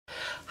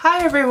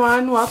Hi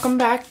everyone, welcome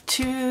back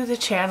to the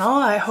channel.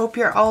 I hope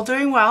you're all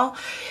doing well.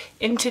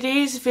 In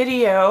today's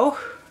video,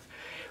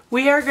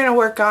 we are going to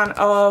work on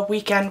a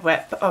weekend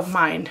WIP of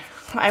mine.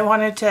 I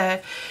wanted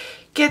to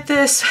get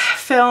this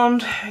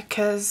filmed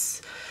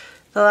because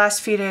the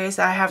last few days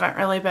I haven't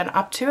really been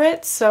up to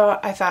it, so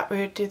I thought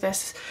we would do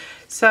this.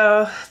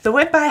 So the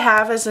WIP I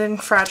have is in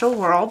Fragile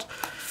World.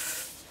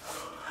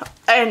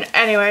 And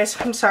anyways,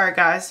 I'm sorry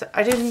guys,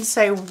 I didn't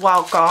say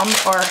welcome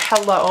or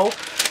hello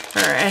or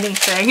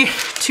anything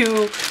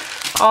to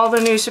all the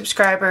new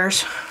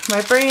subscribers.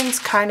 My brain's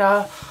kind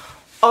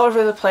of all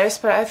over the place,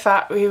 but I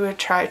thought we would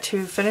try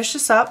to finish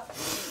this up.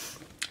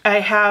 I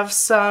have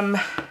some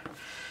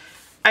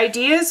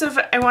ideas of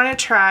I want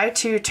to try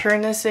to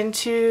turn this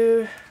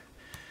into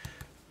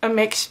a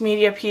mixed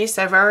media piece.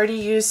 I've already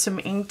used some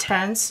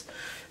Inktense,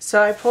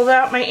 so I pulled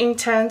out my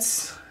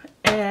Inktense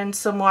and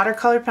some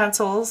watercolor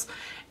pencils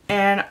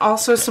and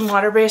also some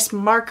water-based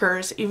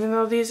markers. Even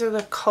though these are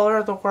the Color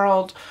of the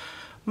World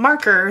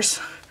markers,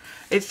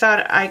 I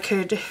thought I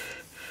could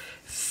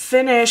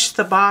finish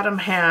the bottom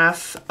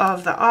half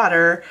of the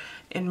otter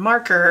in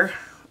marker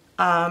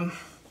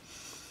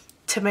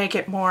to make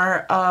it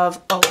more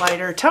of a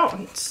lighter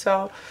tone.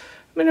 So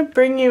I'm going to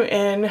bring you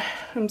in.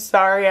 I'm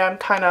sorry I'm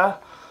kind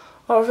of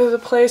all over the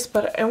place,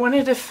 but I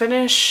wanted to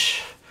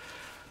finish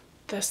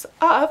this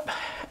up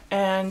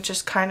and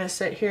just kind of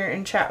sit here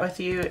and chat with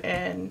you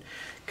and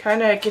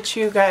kind of get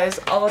you guys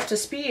all up to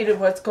speed of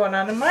what's going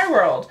on in my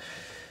world.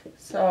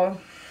 So,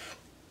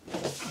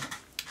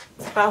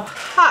 well,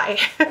 hi.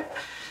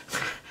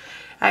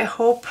 I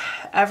hope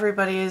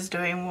everybody is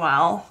doing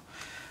well.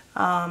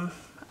 I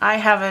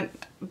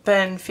haven't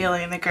been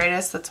feeling the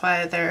greatest. That's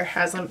why there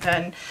hasn't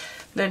been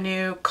the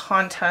new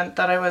content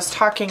that I was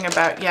talking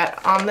about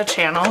yet on the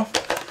channel.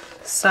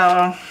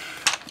 So,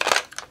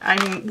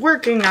 I'm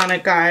working on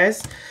it,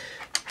 guys.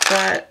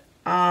 But,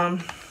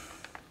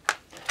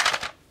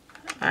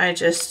 I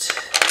just,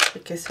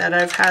 like I said,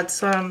 I've had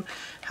some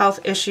health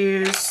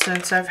issues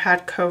since I've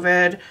had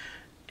COVID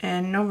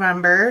in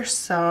November,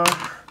 so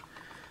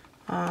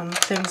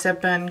things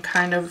have been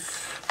kind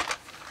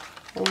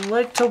of a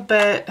little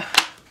bit,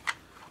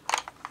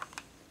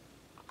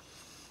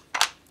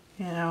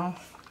 you know,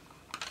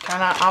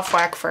 kind of off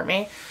whack for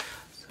me.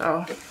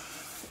 So,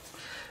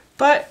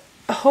 but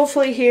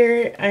hopefully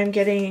here I'm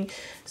getting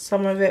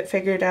some of it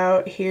figured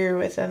out here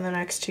within the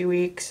next 2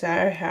 weeks.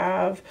 I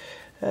have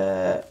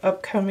an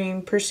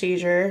upcoming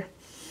procedure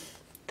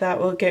that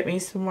will get me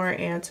some more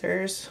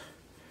answers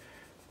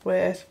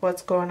with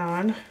what's going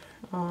on.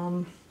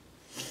 And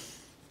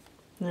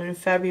in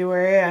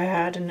February I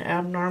had an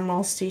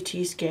abnormal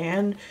CT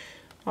scan.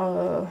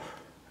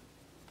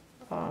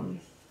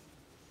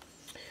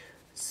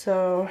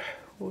 So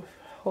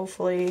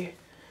hopefully,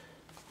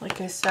 like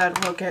I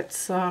said, we'll get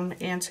some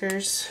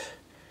answers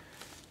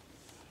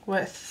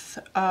with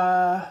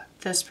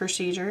this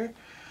procedure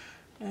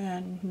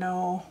and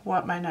know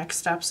what my next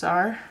steps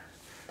are.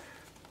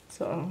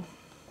 So,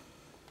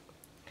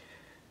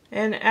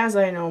 and as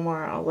I know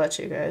more, I'll let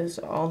you guys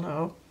all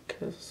know,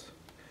 because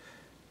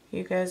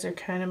you guys are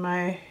kind of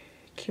my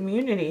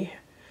community.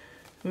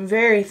 I'm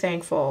very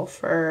thankful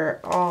for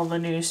all the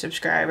new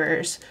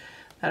subscribers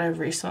that I've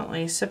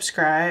recently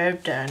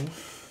subscribed, and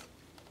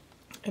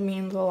it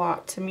means a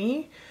lot to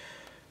me.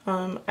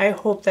 I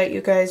hope that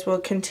you guys will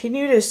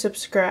continue to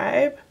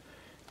subscribe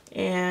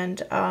and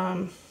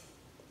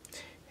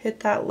hit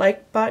that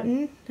like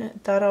button.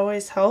 That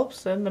always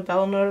helps, and the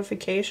bell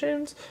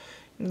notifications.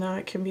 You know,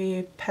 it can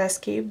be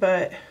pesky,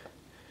 but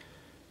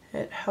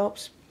it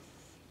helps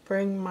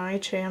bring my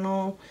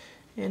channel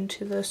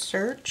into the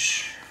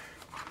search.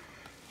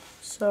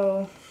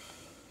 So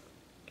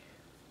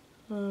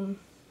all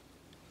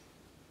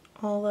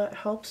that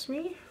helps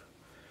me.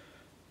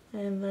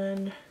 And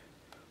then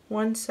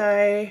once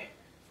I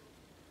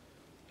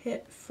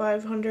hit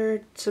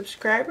 500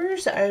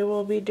 subscribers, I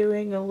will be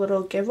doing a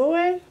little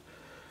giveaway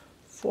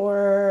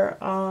for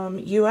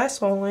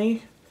US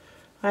only.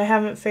 I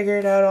haven't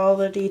figured out all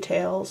the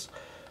details,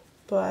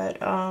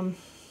 but I'm,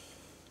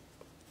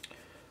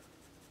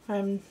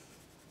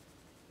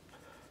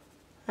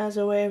 as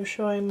a way of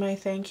showing my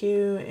thank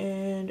you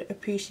and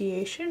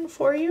appreciation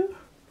for you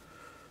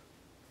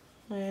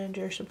and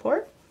your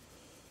support.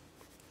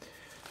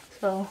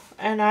 So,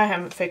 and I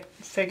haven't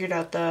figured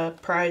out the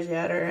prize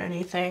yet or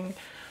anything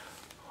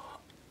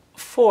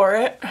for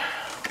it.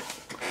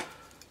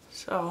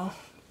 So,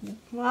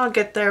 well, I'll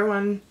get there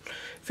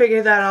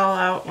figure that all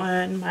out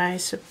when my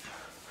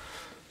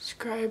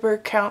subscriber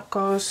count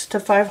goes to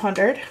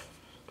 500.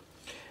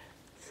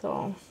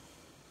 So,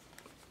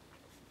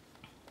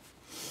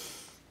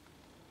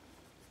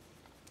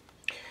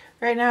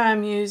 right now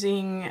I'm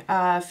using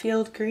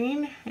Field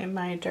Green in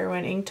my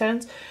Derwent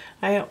Inktense.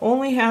 I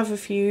only have a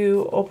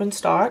few open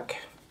stock.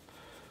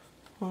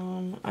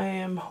 I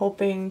am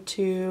hoping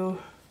to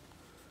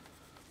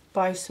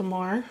buy some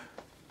more.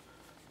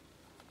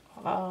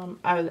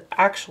 I would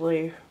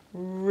actually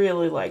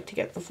really like to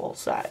get the full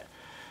set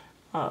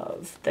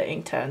of the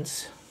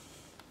Inktense.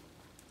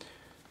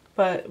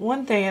 But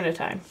one thing at a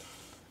time.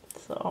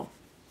 So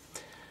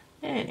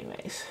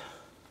anyways,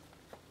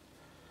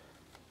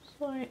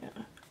 so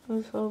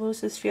yeah, so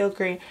this is Field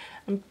Green.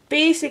 I'm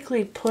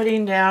basically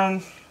putting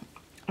down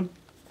a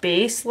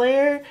base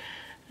layer.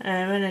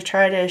 I'm going to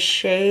try to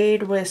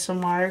shade with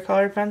some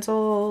watercolor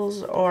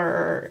pencils,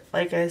 or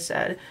like I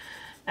said,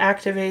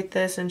 activate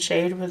this and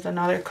shade with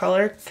another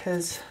color,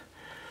 because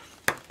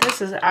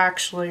this is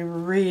actually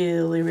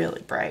really,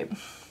 really bright.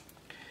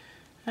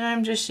 And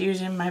I'm just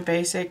using my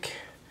basic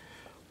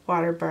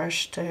water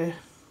brush to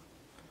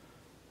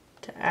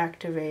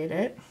activate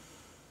it.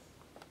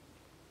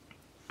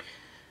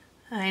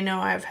 I know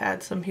I've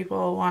had some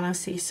people want to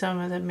see some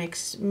of the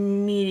mixed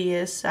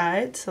media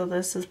side, so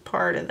this is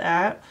part of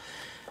that.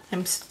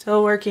 I'm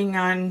still working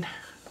on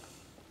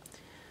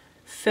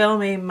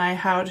filming my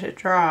How to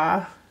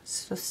Draw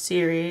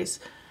series.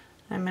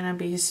 I'm going to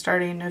be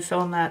starting to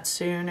film that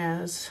soon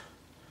as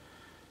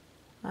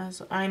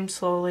I'm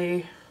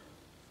slowly,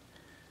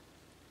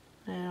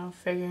 you know,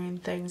 figuring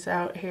things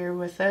out here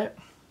with it.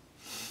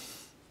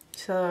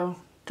 So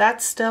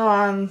that's still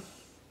on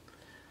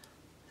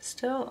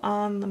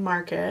the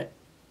market,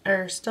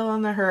 or still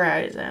on the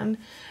horizon.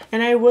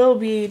 And I will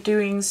be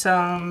doing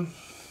some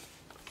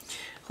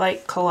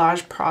like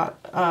collage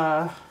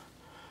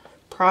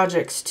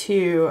projects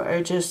too.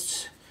 I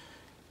just,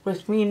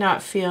 with me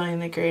not feeling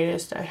the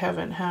greatest, I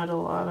haven't had a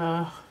lot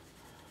of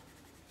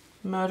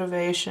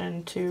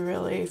motivation to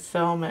really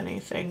film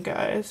anything,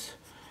 guys.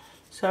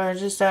 So I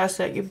just ask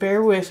that you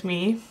bear with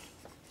me.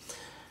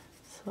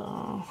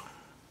 So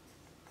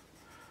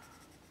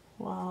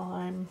while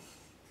I'm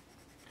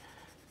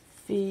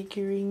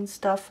figuring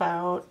stuff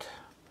out,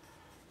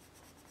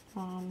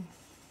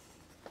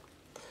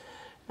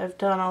 I've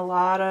done a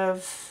lot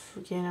of,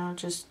 you know,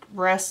 just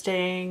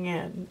resting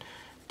and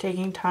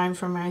taking time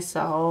for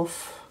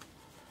myself.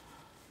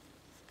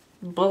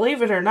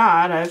 Believe it or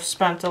not, I've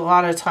spent a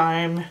lot of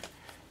time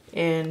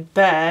in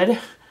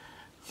bed,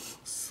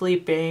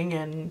 sleeping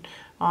and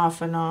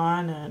off and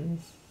on,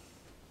 and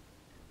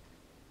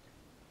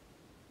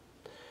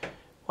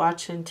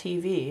watching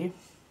TV.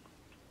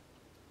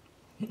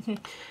 I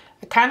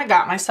kind of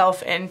got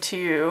myself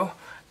into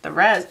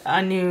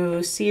a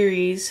new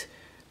series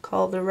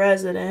called The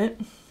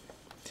Resident.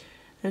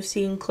 I've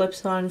seen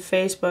clips on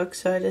Facebook,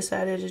 so I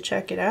decided to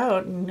check it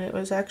out, and it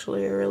was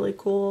actually a really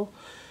cool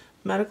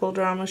medical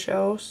drama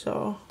show,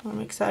 so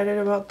I'm excited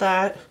about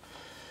that.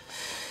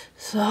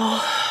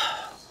 So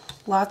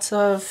lots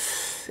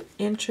of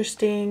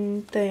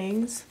interesting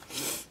things.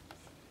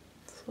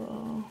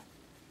 So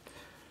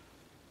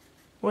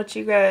what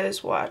you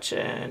guys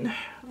watching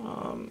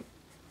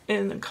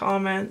in the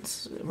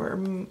comments, or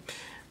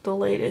the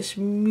latest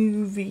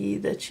movie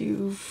that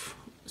you've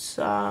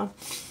saw.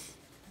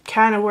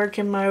 Kind of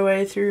working my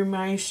way through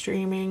my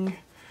streaming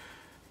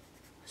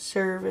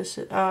service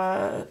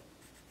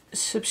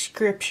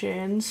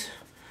subscriptions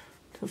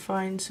to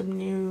find some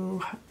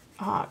new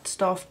hot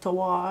stuff to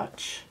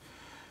watch.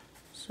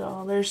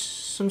 So there's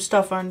some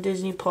stuff on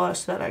Disney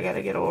Plus that I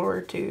gotta get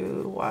over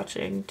to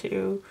watching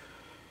too.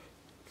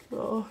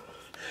 So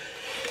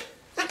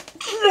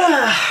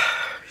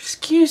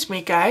excuse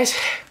me, guys.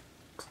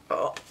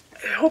 Oh,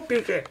 I hope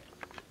you can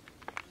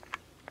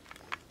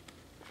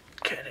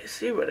kind of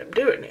see what I'm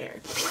doing here.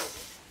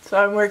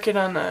 So I'm working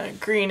on the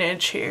green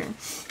edge here.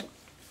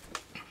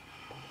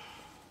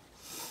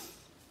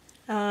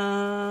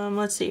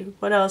 Let's see,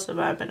 what else have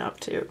I been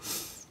up to?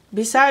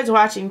 Besides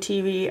watching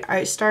TV,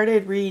 I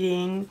started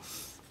reading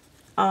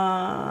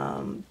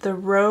The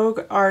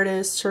Rogue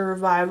Artist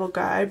Survival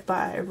Guide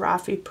by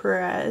Rafi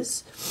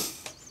Perez.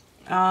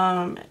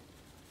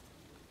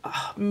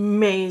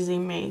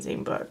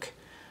 Amazing book.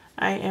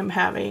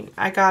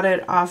 I got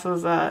it off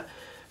of a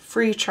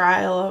free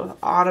trial of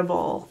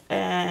Audible,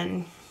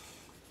 and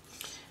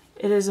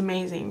it is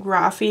amazing.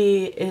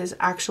 Rafi is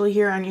actually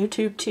here on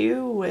YouTube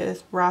too,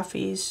 with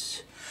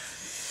Rafi's,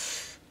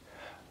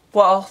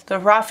 well, the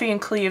Rafi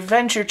and Clee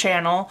Adventure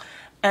channel,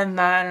 and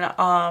then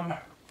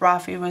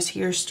Rafi Was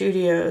Here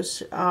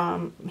Studios.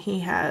 He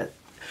had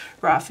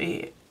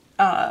Rafi,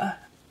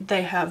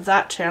 they have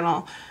that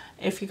channel.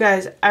 If you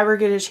guys ever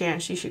get a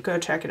chance, you should go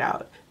check it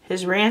out.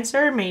 His rants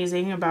are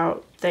amazing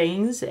about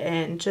things,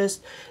 and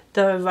just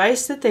the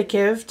advice that they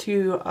give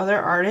to other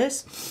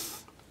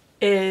artists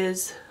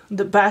is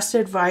the best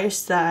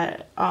advice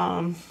that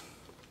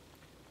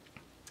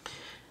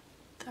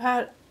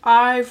that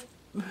I've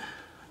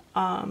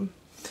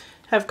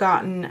have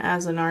gotten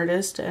as an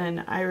artist,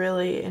 and I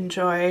really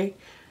enjoy.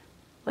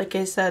 Like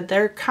I said,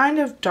 they're kind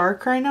of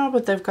dark right now,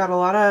 but they've got a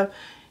lot of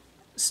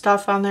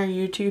stuff on their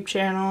YouTube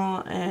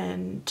channel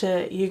and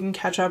you can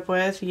catch up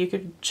with. You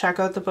could check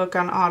out the book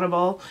on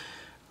Audible.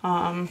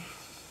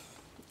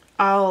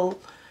 I'll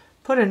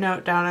put a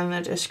note down in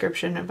the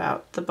description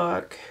about the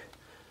book,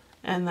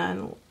 and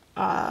then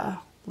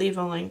leave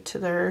a link to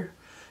their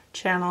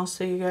channel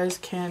so you guys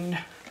can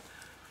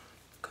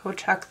go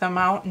check them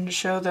out and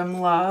show them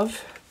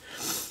love.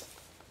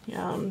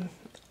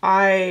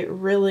 I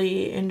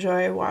really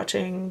enjoy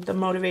watching the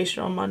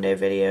Motivational Monday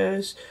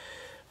videos.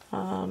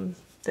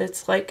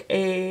 It's like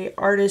a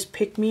artist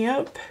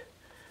pick-me-up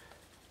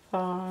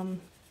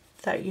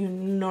that you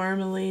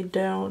normally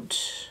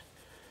don't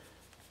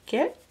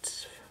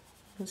get.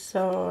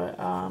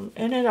 So,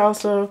 and it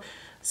also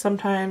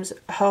sometimes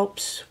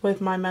helps with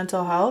my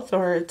mental health,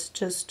 or it's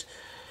just,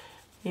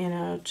 you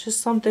know, just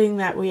something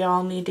that we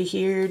all need to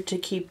hear to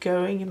keep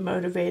going and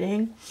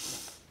motivating,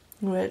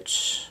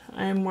 which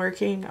I'm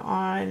working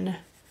on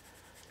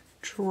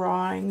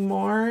drawing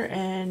more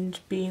and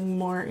being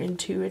more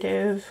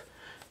intuitive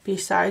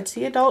besides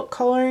the adult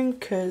coloring,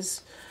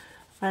 because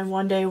I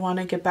one day want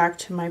to get back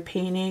to my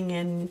painting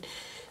and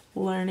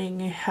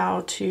learning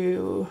how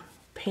to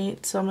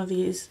paint some of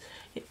these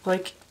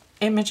like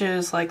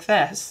images like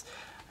this.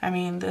 I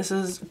mean, this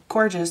is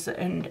gorgeous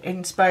and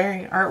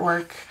inspiring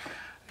artwork.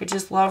 I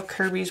just love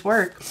Kirby's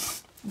work,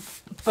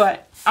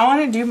 but I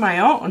want to do my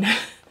own.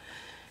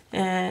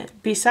 And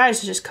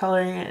besides just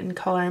coloring it in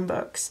coloring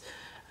books,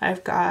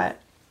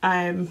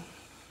 I'm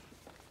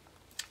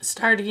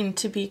starting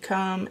to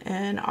become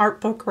an art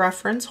book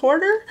reference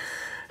hoarder.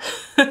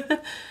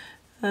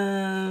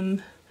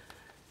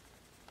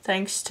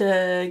 Thanks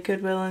to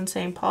Goodwill in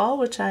St. Paul,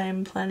 which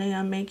I'm planning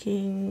on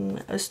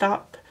making a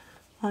stop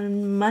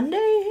on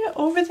Monday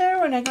over there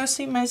when I go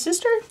see my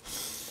sister.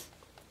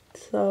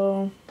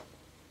 So,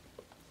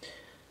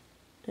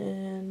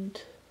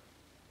 and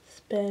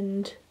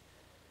spend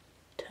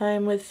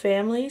time with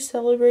family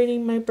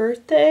celebrating my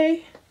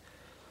birthday.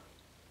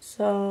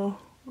 So,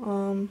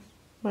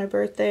 my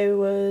birthday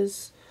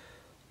was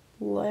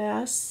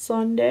last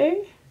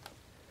Sunday,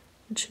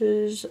 which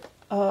was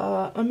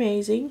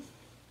amazing.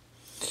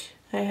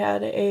 I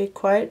had a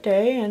quiet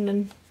day, and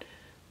then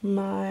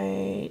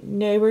my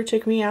neighbor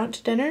took me out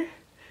to dinner,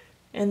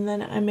 and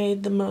then I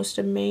made the most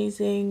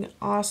amazing,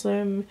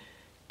 awesome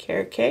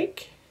carrot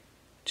cake,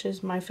 which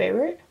is my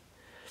favorite.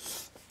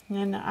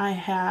 And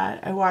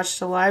I watched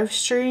a live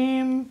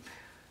stream.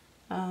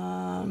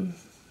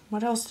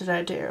 What else did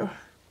I do?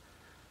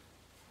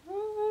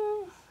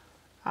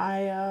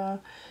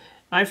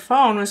 My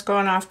phone was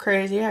going off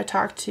crazy. I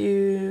talked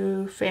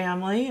to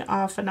family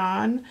off and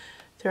on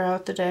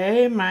throughout the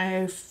day.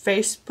 My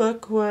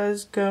Facebook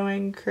was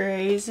going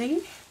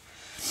crazy.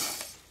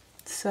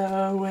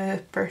 So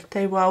with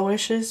birthday well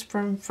wishes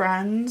from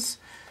friends,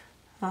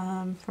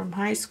 from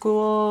high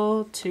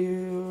school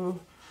to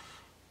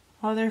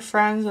other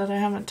friends that I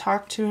haven't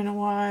talked to in a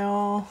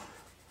while.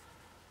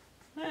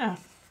 Yeah,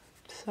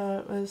 so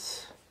it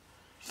was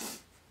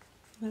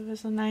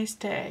a nice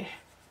day.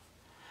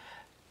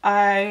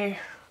 I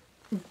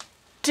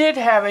did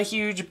have a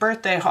huge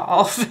birthday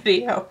haul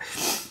video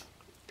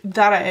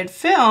that I had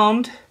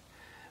filmed,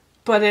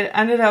 but it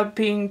ended up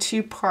being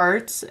 2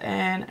 parts,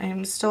 and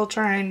I'm still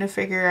trying to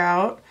figure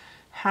out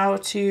how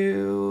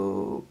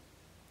to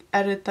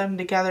edit them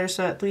together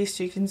so at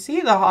least you can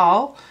see the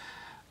haul.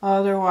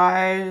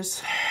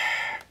 Otherwise,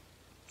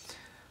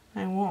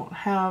 I won't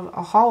have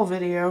a haul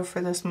video for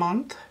this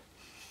month.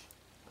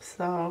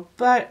 So,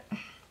 but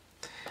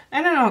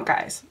I don't know,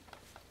 guys.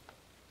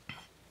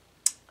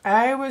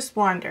 I was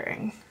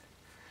wondering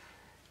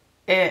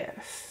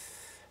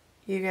if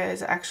you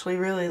guys actually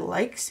really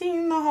like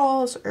seeing the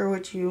hauls, or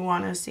would you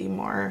want to see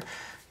more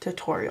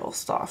tutorial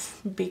stuff?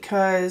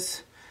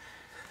 Because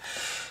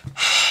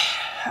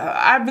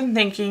I've been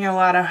thinking a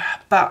lot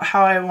about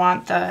how I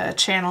want the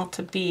channel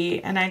to be,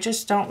 and I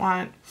just don't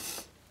want,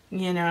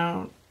 you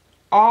know,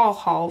 all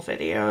haul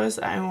videos.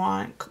 I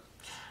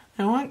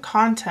want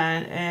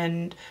content,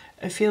 and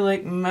I feel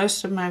like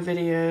most of my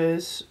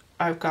videos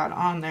I've got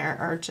on there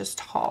are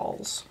just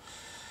hauls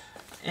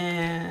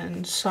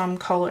and some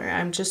color.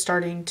 I'm just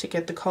starting to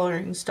get the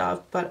coloring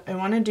stuff, but I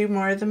want to do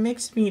more of the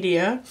mixed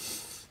media,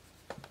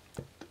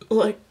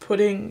 like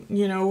putting,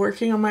 you know,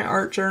 working on my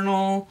art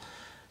journal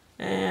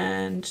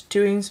and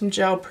doing some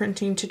gel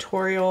printing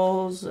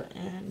tutorials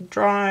and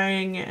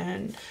drawing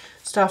and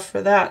stuff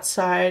for that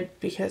side,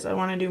 because I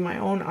want to do my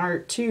own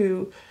art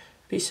too,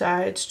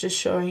 besides just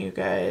showing you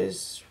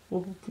guys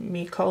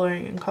me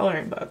coloring in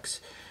coloring books.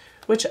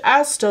 Which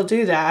I'll still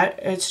do that,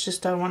 it's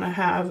just I want to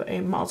have a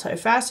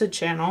multifaceted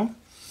channel,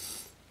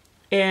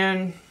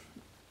 and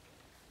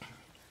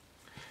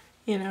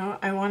you know,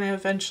 I want to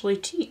eventually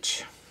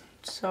teach.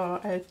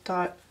 So I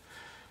thought,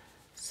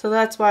 so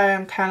that's why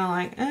I'm kind of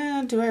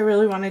like, do I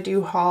really want to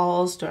do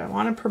hauls? Do I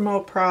want to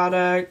promote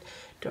product?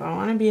 Do I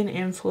want to be an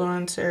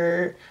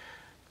influencer?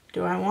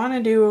 Do I want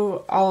to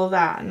do all of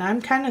that? And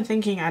I'm kind of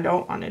thinking I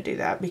don't want to do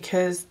that,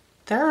 because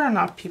there are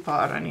enough people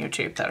out on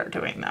YouTube that are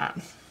doing that.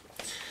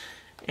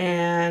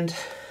 And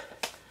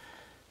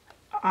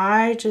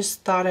I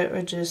just thought it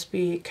would just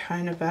be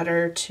kind of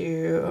better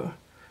to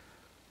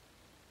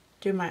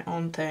do my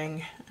own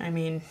thing. I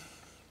mean,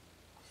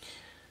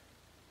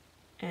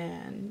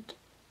 and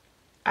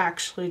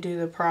actually do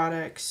the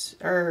products,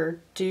 or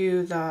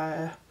do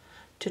the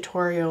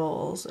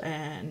tutorials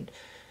and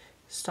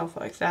stuff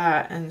like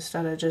that,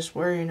 instead of just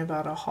worrying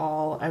about a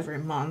haul every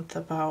month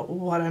about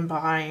what I'm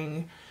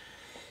buying.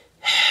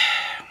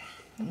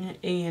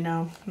 You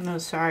know, no,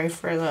 sorry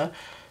for the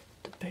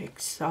big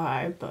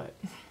sigh, but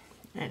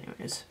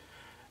anyways,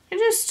 I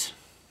just,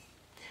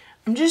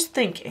 I'm just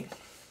thinking.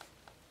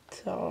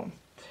 So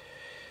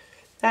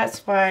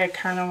that's why I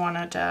kind of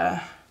wanted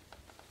to,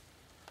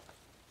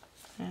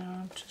 you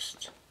know,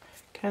 just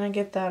kind of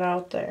get that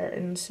out there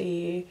and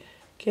see,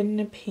 get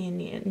an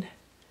opinion,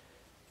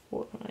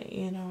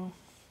 you know.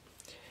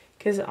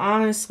 Because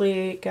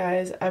honestly,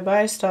 guys, I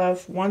buy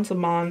stuff once a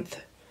month.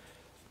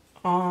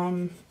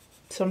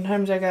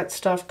 Sometimes I got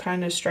stuff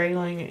kind of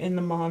straggling in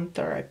the month,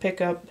 or I pick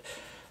up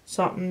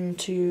something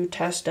to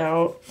test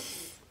out.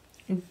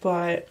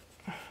 But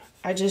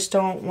I just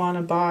don't want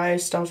to buy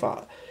stuff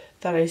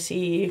that I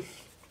see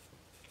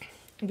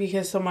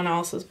because someone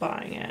else is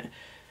buying it.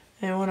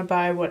 I want to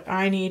buy what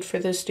I need for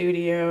this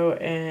studio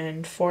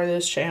and for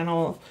this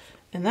channel,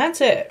 and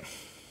that's it.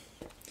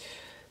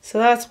 So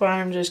that's why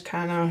I'm just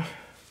kind of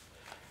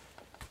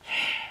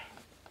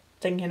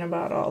thinking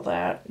about all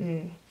that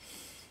and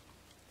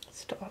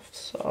stuff.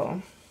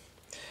 So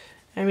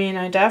I mean,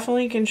 I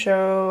definitely can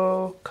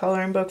show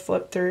coloring book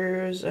flip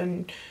throughs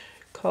and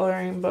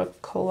coloring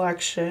book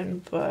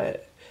collection,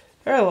 but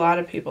there are a lot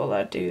of people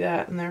that do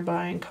that, and they're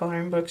buying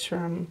coloring books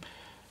from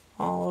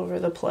all over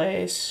the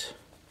place.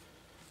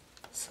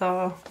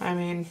 So I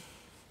mean,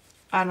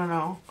 I don't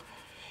know.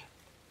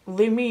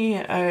 Leave me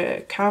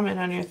a comment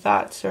on your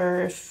thoughts,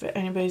 or if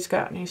anybody's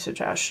got any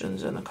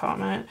suggestions in the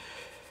comment.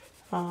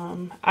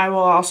 I will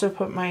also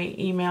put my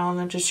email in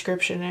the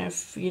description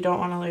if you don't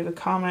want to leave a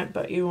comment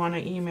but you want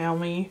to email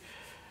me.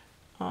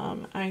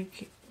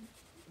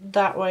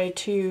 That way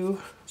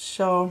too.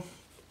 So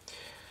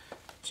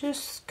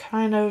just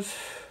kind of,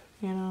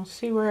 you know,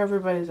 see where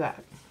everybody's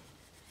at.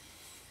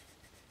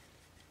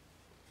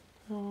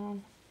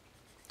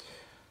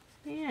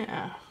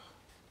 Yeah.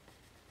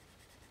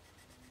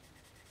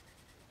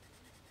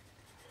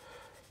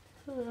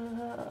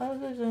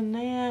 Other than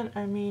that,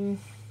 I mean,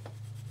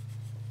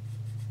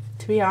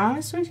 to be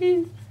honest with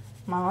you,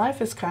 my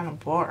life is kind of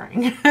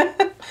boring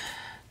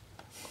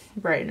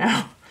right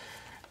now.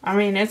 I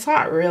mean, it's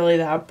not really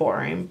that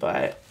boring,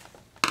 but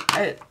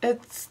it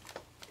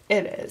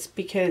is,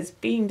 because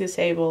being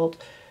disabled,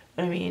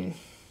 I mean,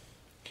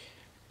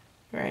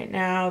 right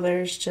now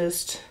there's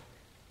just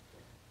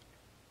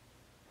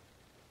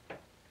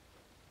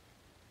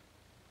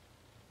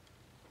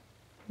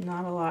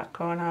not a lot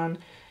going on,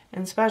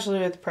 and especially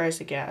with the price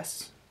of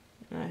gas.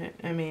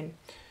 I mean,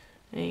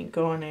 I ain't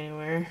going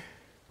anywhere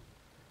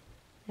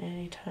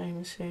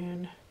anytime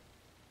soon.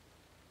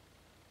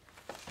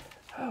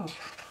 Oh,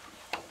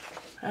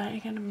 I'm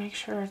gonna make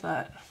sure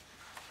that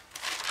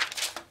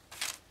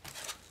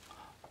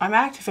I'm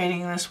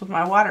activating this with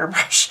my water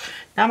brush,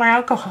 not my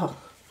alcohol.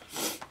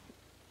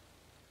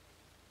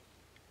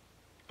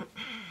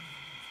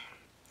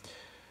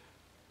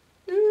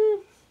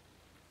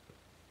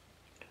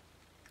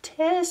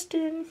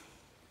 Testing.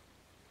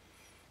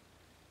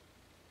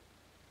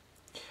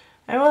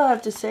 I will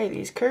have to say,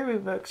 these Kirby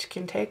books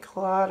can take a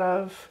lot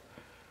of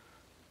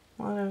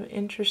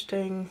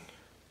interesting.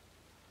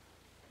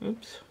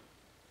 Oops.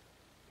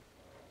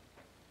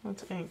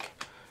 That's ink.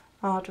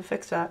 I'll have to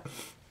fix that.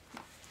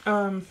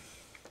 Can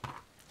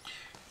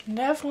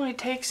definitely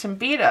take some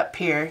beat up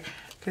here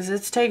because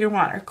it's taking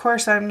water. Of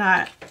course, I'm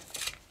not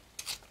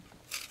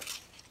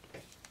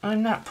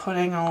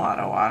putting a lot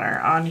of water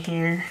on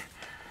here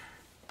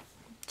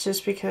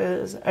just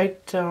because I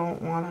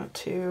don't want it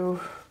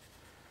to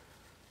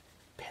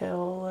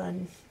pill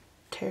and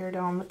tear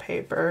down the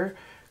paper,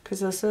 because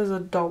this is a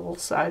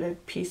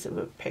double-sided piece of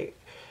a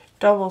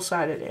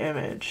double-sided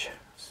image.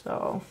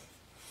 So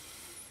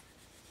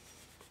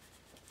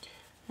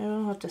I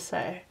don't know what to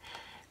say.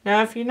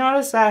 Now, if you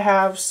notice, I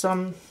have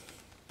some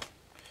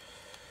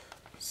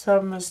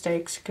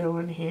mistakes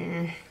going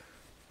here.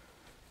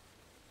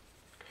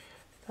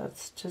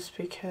 That's just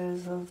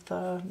because of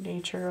the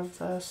nature of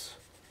this.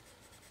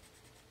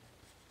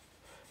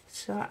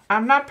 So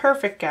I'm not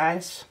perfect,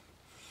 guys.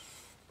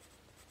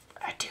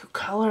 I do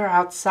color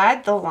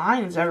outside the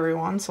lines every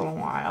once in a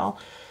while.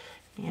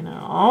 You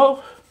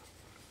know,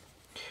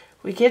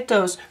 we get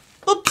those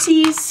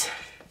oopsies.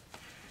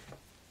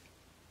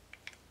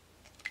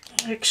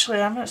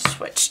 Actually, I'm going to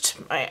switch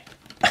to my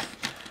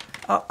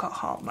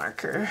alcohol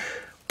marker,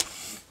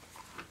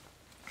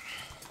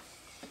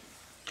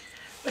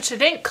 which I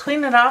didn't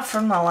clean it off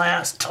from the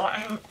last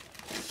time.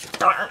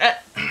 Darn it.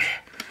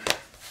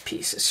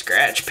 Piece of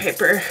scratch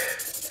paper.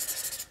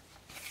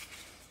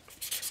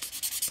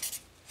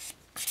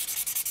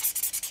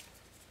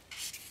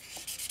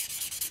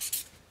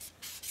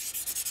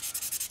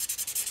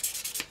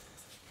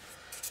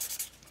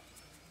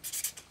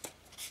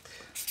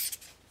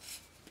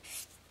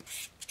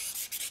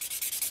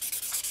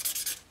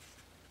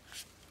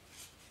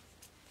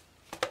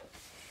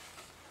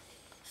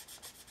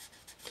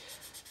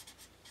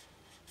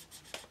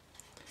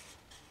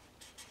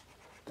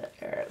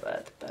 There,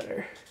 that's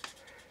better.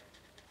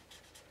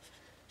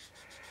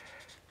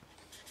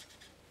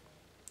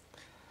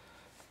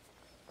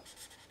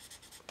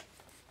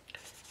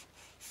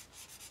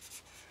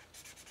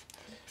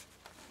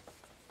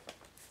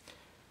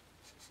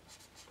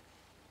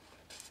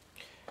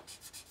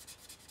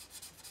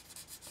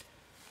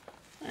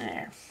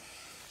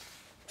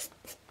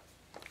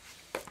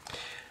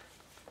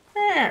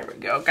 There we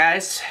go,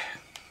 guys.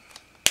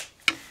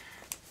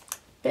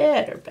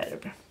 Better.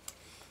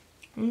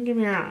 Don't get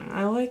me wrong,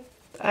 I like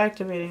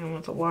activating them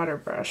with a water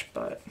brush,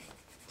 but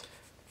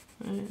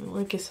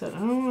like I said, I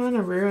don't want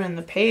to ruin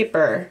the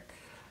paper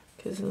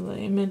because of the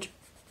image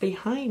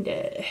behind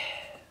it.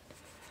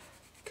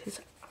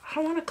 Because I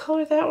want to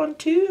color that one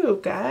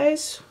too,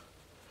 guys.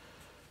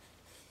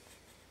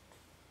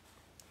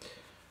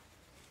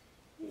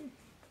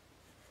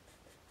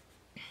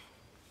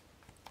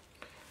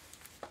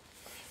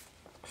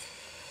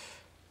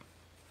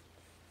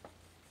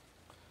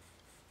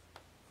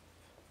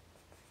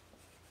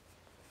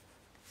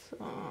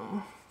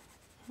 So,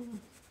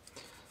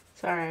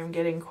 sorry, I'm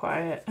getting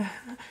quiet.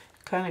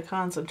 Kind of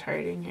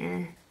concentrating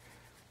here.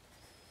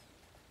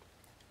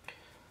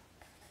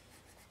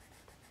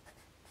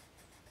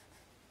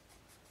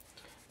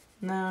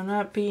 Now, I'm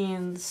not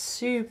being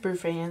super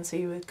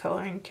fancy with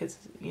coloring because,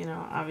 you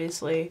know,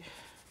 obviously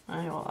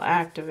I will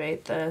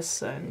activate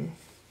this and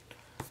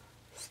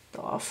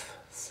stuff,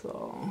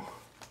 so.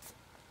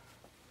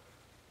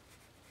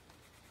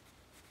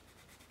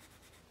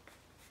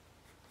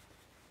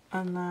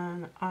 And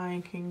then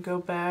I can go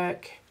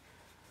back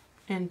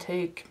and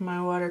take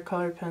my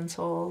watercolor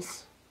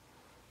pencils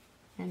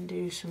and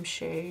do some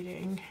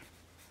shading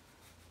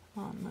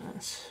on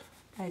this,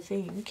 I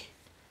think.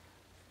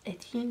 I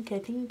think.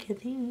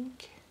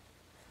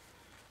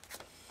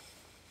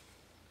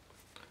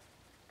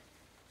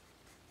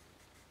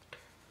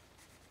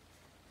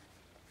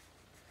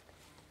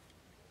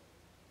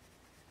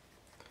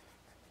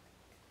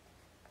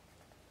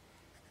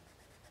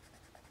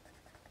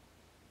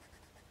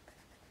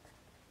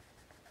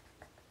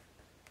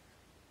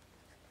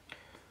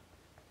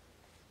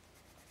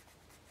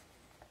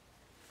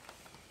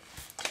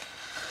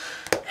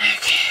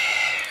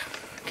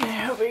 Okay,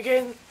 I hope you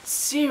can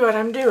see what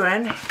I'm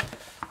doing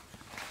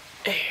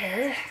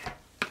here.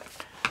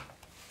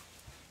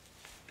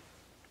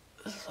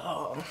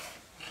 So,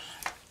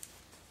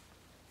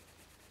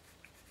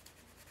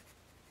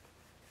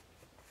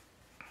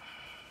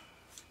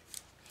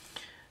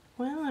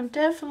 well, I'm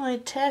definitely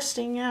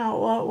testing out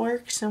what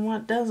works and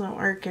what doesn't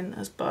work in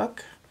this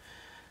book.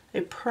 I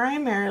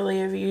primarily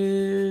have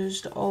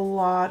used a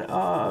lot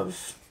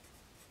of,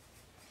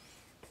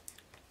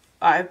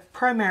 I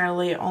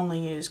primarily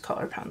only use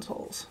color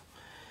pencils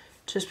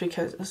just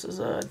because this is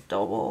a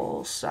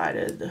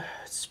double-sided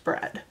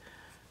spread.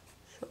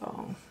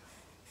 So,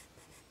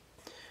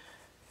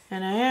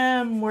 and I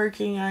am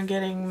working on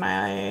getting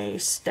my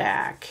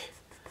stack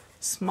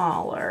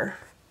smaller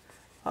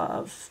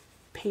of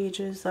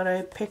pages that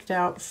I picked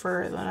out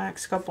for the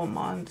next couple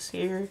months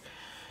here.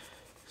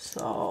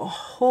 So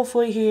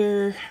hopefully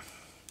here,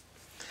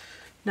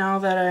 now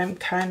that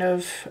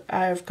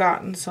I've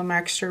gotten some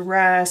extra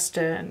rest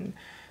and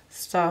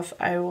stuff,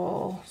 I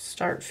will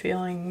start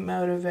feeling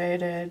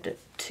motivated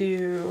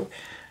to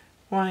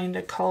wanting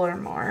to color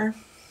more.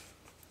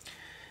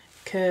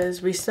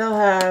 Because we still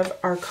have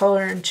our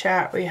color and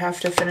chat we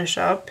have to finish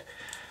up.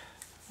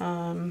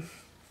 And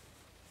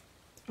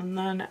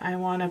then I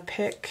want to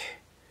pick,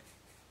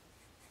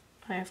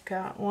 I've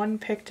got one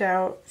picked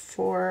out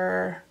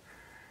for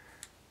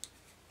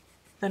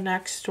the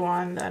next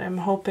one that I'm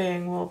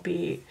hoping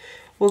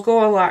will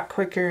go a lot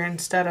quicker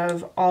instead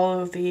of all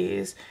of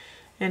these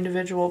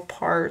individual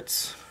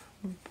parts,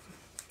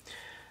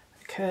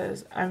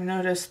 because I've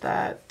noticed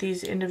that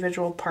these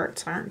individual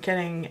parts aren't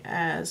getting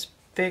as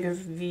big a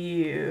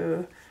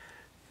view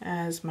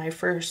as my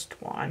first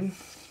one.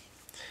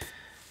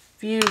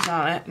 Views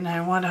on it, and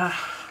I want to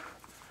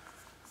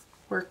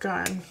work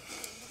on,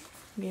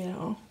 you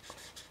know,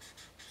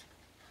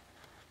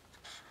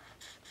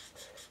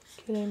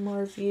 getting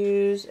more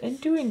views and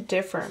doing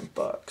different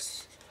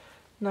books,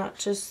 not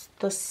just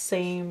the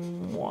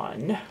same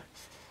one.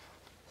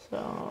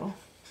 So,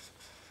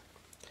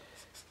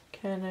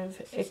 kind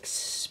of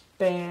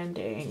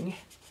expanding.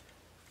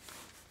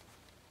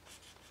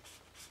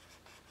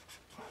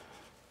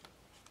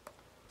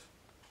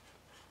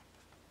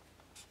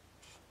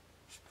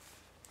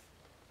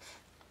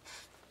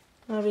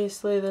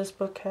 Obviously this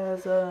book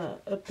has a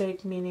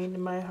big meaning to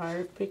my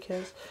heart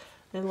because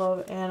I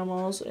love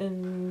animals,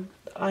 and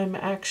I'm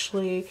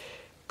actually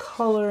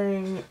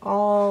coloring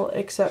all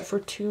except for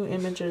 2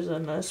 images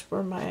in this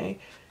for my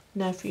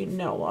nephew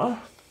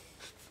Noah.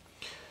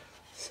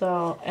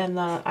 So, and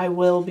then I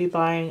will be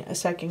buying a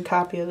second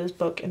copy of this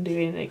book and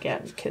doing it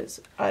again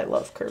because I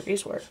love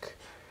Kirby's work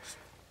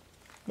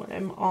when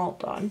I'm all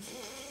done.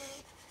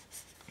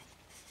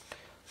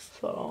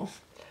 So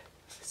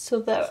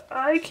that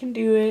I can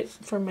do it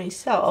for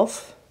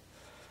myself.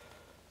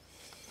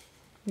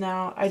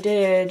 Now, I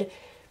did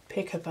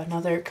pick up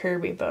another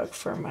Kirby book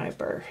for my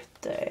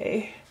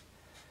birthday,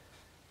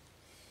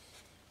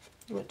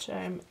 which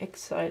I'm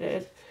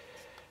excited.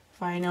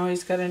 I know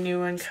he's got a new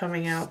one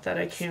coming out that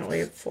I can't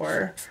wait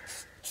for.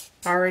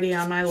 Already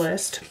on my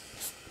list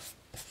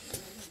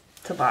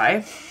to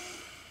buy.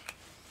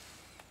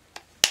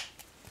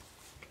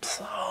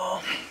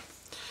 So,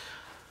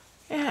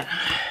 yeah.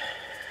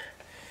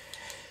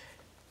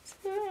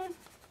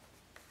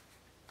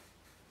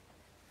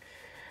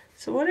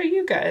 So what are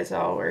you guys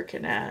all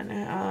working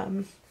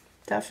on?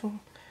 Definitely,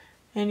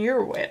 and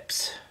your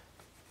WIPs.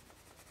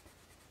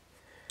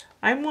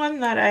 I'm one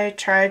that I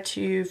try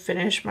to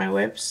finish my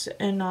WIPs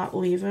and not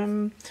leave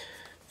them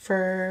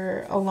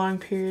for a long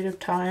period of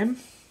time.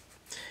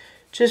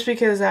 Just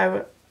because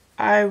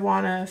I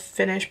want to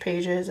finish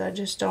pages. I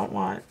just don't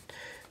want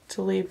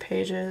to leave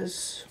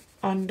pages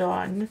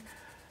undone.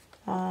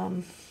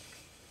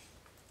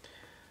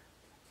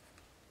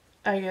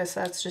 I guess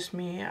that's just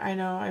me. I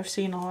know I've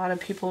seen a lot of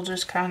people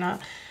just kind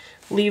of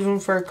leave them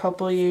for a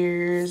couple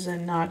years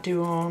and not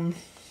do them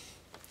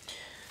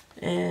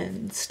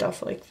and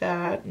stuff like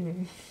that.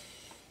 And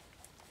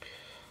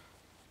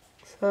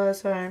so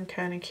that's why I'm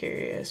kind of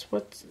curious.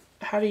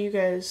 How do you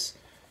guys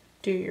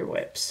do your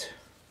WIPs?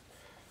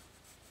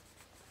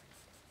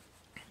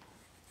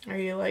 Are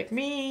you like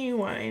me,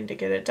 wanting to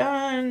get it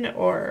done,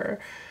 or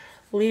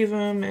leave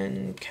them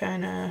and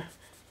kind of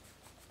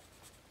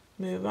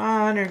move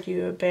on, or do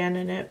you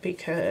abandon it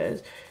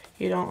because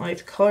you don't like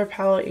the color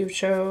palette you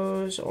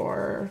chose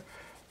or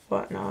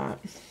whatnot?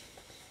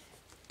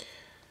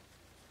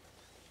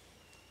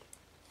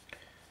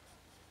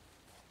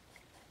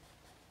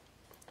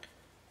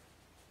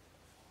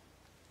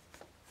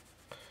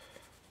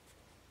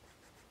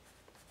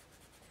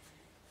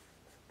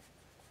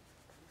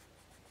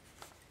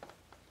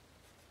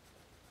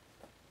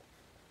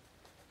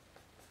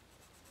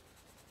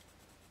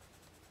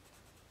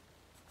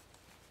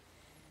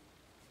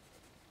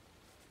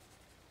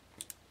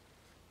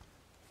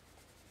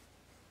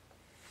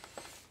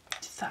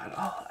 That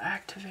all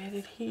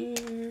activated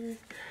here.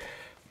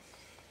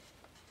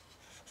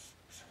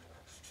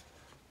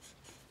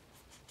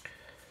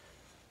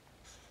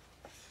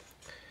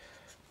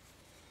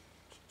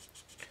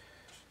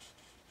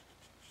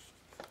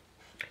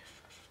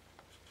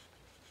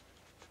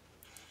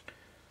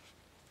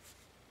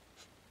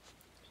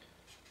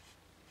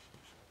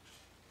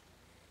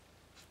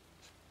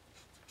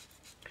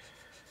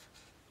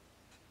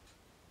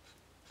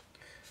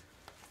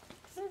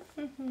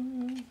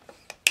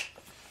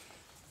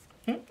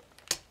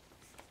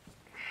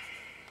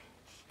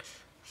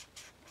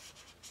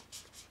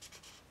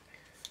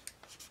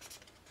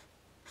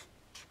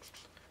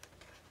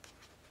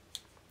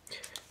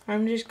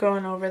 I'm just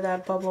going over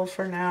that bubble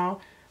for now.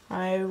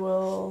 I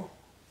will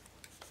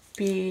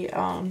be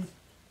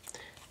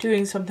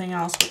doing something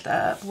else with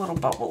that little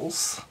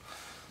bubbles.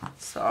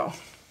 So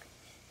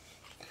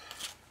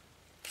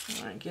I'm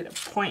gonna get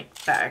a point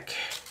back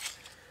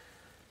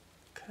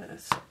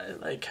because I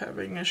like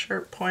having a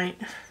sharp point.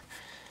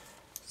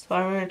 So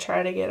I'm gonna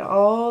try to get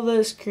all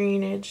this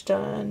greenage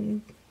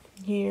done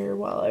here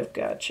while I've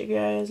got you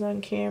guys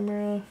on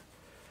camera.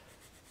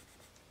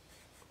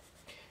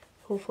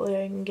 Hopefully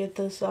I can get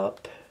this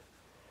up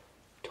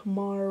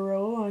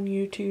tomorrow on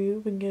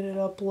YouTube and get it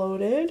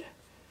uploaded.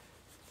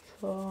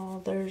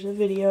 So there's a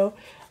video.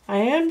 I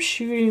am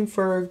shooting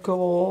for a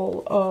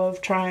goal of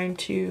trying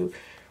to,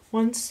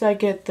 once I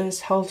get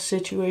this health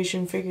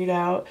situation figured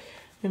out,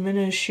 I'm going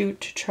to shoot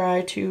to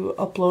try to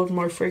upload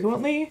more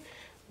frequently,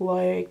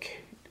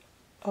 like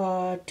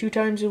 2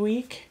 times a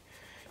week,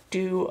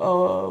 do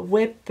a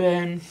WIP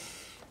and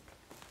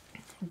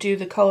do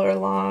the color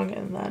along,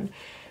 and then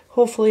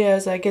hopefully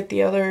as I get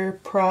the other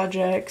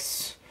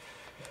projects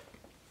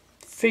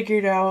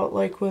figured out,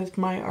 like with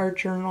my art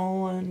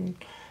journal and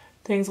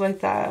things like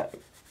that,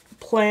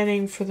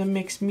 planning for the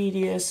mixed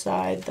media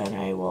side, then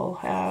I will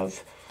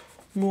have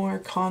more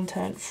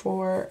content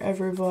for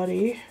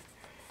everybody.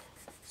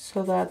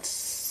 So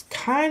that's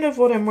kind of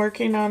what I'm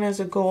working on as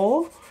a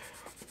goal.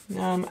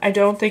 I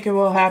don't think it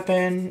will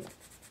happen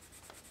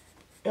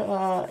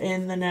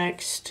in the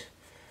next,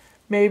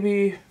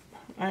 maybe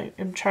I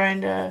am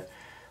trying to,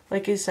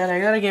 like I said, I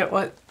gotta get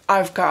what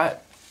I've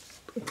got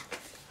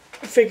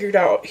figured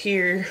out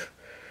here.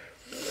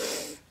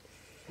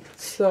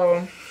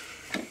 So,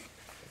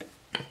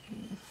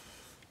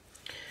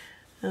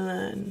 and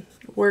then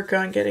work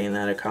on getting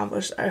that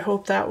accomplished. I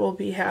hope that will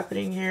be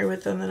happening here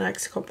within the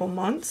next couple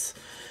months.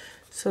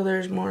 So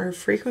there's more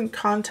frequent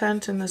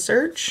content in the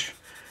search.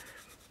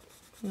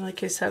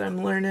 Like I said,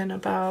 I'm learning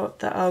about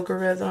the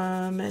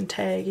algorithm and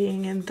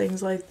tagging and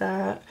things like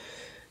that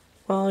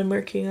while I'm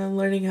working on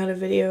learning how to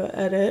video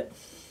edit.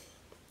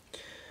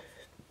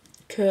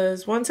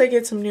 Because once I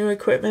get some new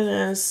equipment,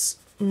 as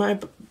my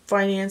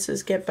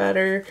finances get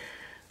better,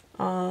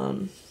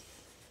 I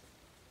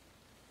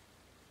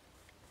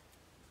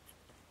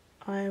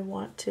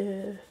want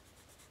to,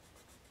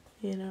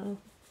 you know,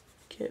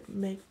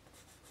 make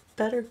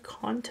better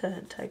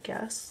content, I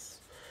guess.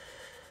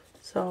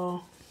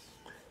 So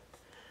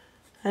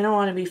I don't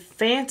want to be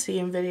fancy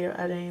in video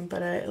editing,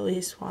 but I at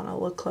least want to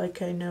look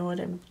like I know what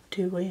I'm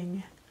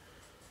doing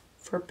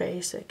for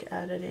basic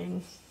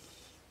editing.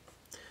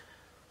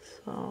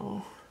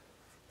 So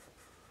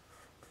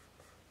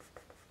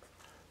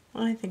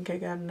I think I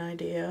got an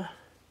idea.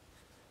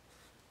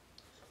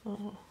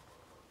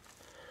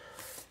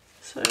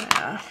 So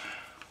yeah.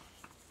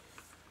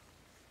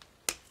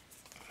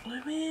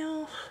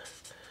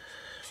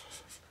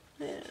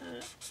 Yeah.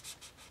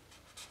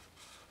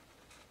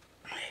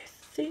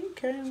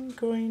 think I'm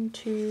going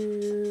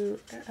to,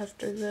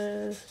 after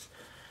this,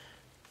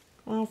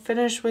 I'll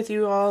finish with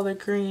you all the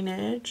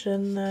greenage,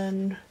 and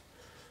then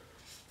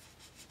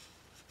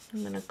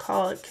I'm gonna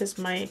call it because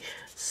my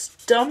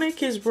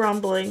stomach is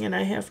rumbling and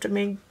I have to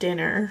make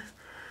dinner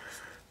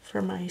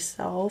for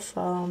myself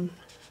and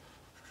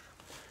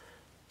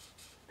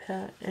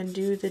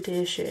do the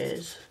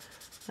dishes.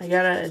 I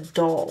got an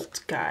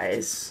adult,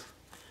 guys.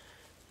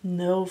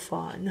 No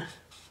fun.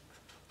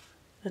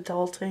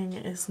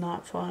 Adulting is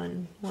not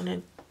fun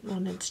when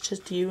it's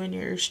just you and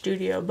your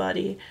studio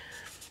buddy,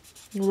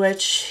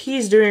 which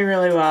he's doing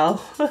really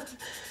well.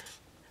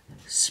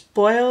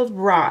 Spoiled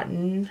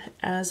rotten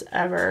as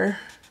ever.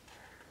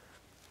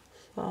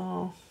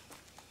 So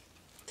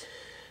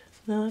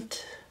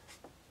not.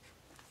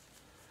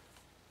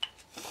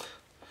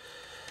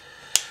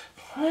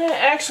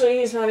 Actually,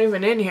 he's not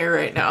even in here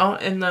right now,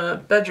 in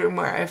the bedroom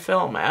where I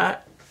film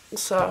at.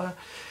 So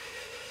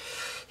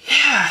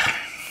yeah,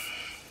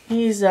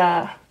 he's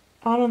out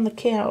on the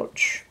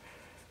couch.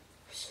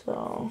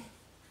 So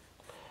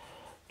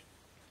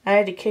I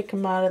had to kick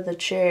him out of the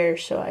chair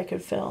so I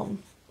could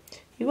film.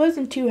 He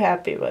wasn't too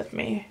happy with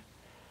me.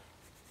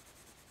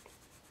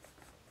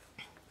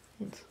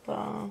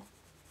 So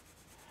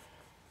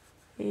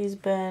he's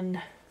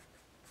been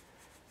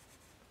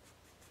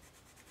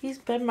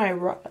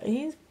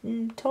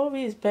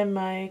Toby's been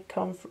my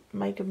comfort,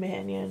 my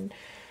companion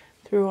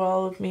through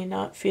all of me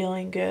not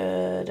feeling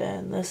good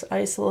and this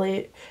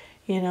isolate,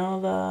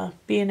 the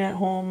being at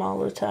home all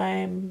the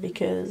time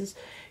because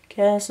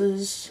gas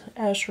is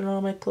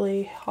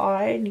astronomically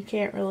high and you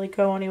can't really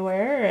go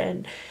anywhere,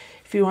 and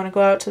if you want to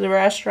go out to the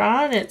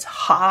restaurant, it's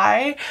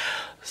high.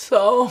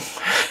 So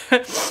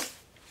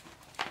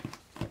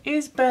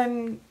he's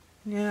been,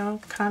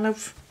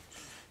 he's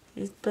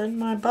been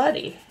my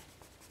buddy.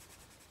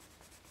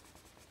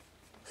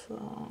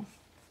 So,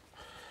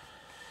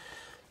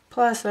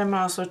 plus I'm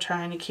also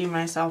trying to keep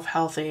myself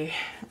healthy.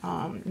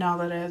 Now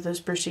that I have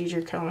this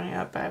procedure coming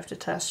up, I have to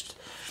test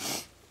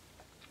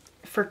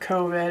for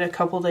COVID a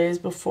couple days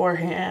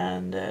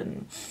beforehand,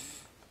 and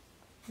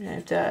I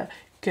have to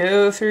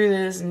go through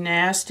this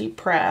nasty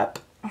prep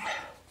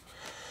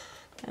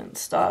and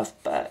stuff.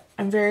 But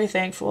I'm very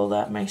thankful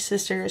that my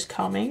sister is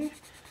coming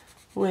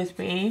with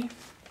me,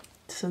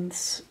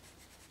 since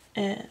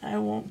I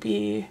won't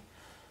be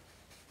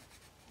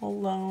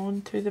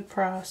alone through the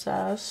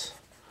process.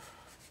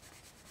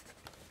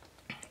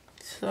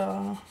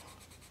 So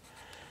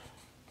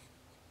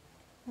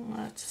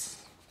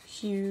that's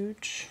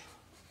huge.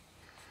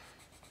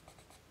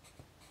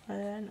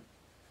 And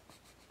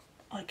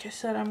like I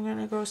said, I'm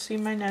gonna go see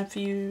my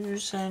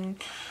nephews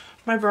and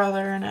my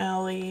brother and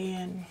Ellie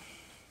and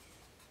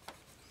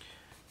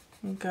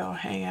go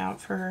hang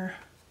out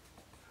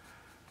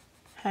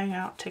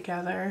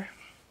together.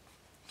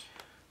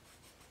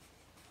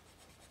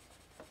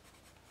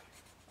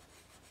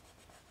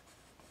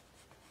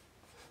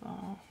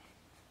 So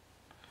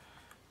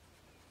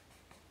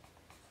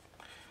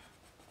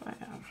yeah.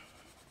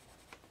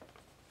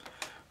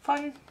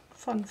 Fun.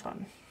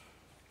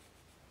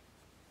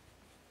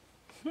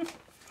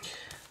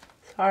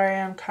 Sorry,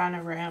 I'm kind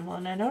of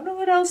rambling. I don't know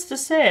what else to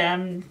say.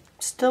 I'm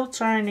still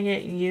trying to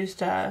get used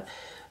to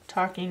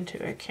talking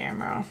to a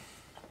camera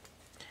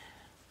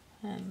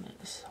and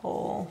this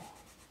whole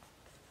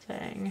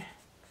thing.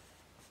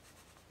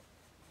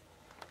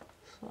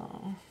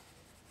 So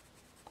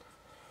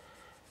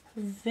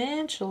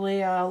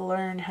eventually I'll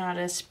learn how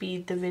to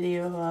speed the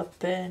video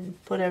up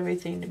and put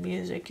everything to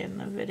music in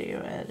the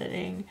video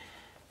editing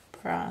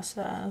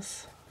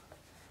process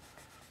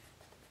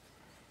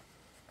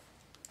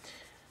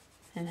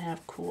and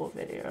have cool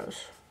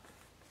videos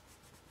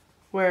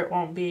where it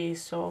won't be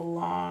so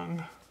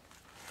long.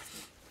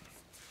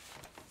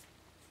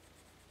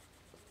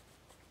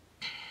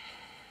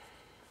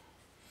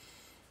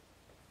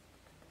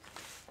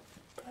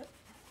 But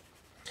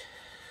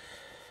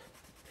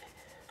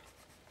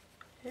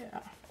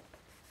yeah.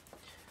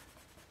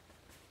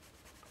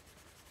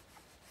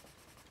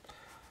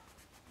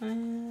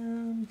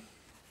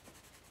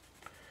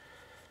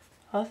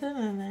 Other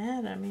than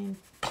that, I mean,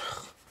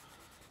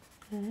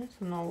 there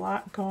isn't a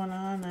lot going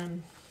on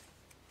in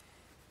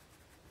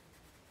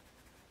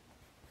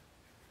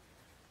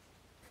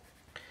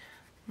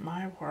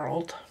my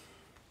world.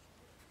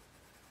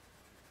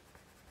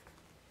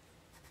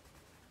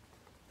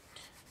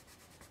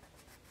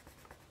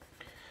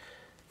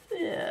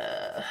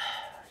 Yeah.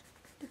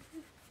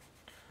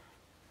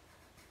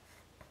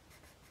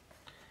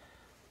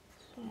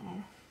 So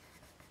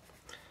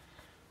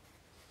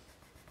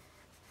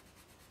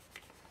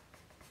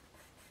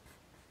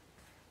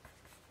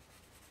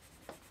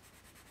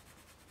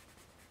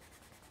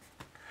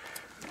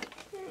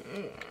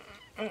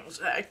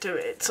let's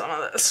activate some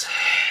of this.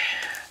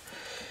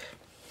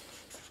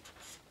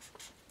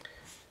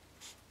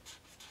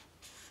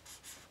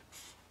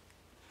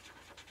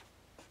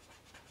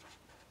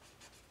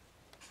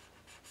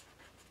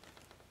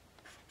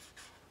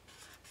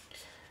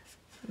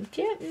 I'm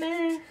getting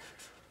there.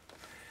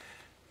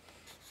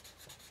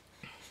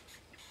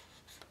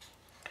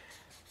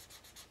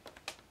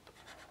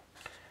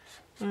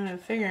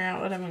 to figure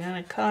out what I'm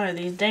going to color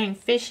these dang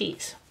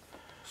fishies.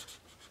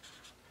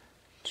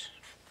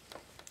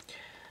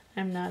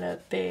 I'm not a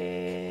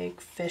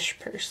big fish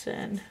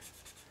person.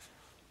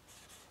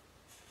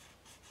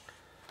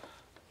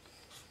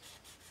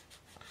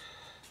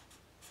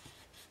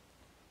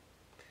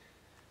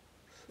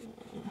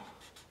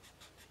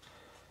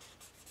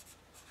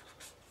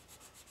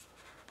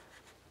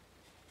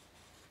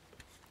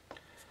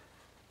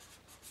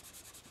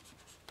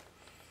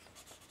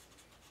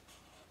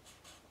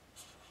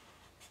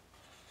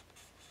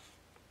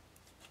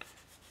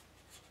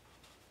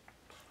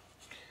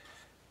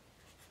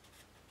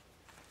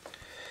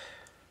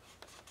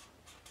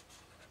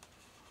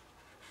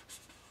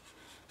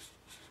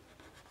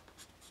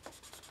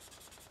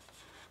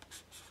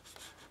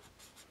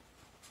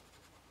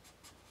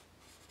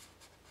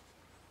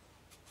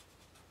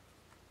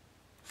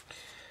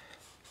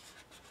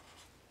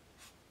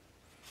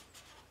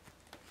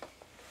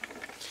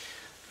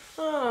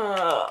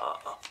 Oh,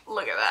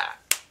 look at that.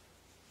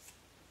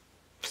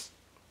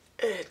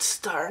 It's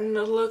starting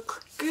to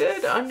look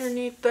good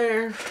underneath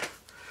there.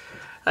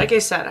 Like I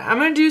said, I'm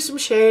going to do some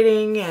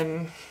shading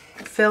and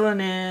filling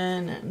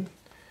in and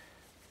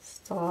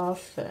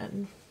stuff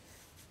and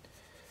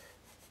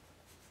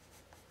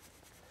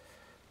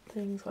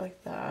things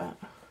like that.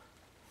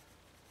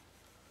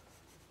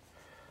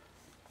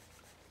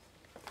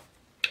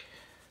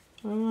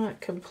 I'm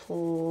not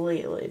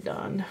completely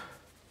done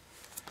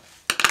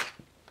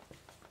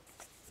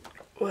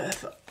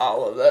with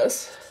all of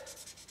this.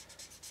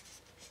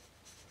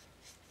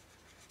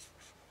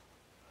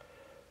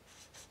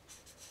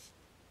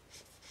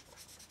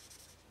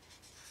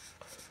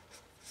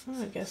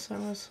 Oh, I guess there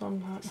was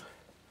some not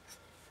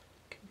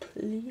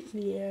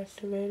completely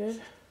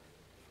activated.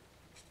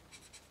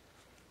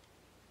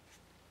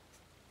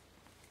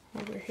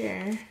 Over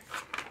here.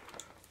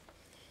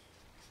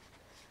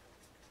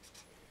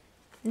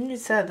 Like I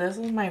said, this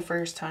is my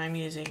first time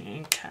using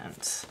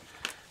Inktense,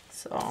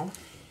 so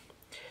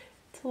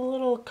it's a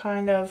little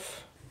kind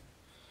of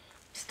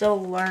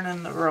still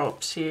learning the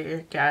ropes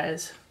here,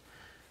 guys.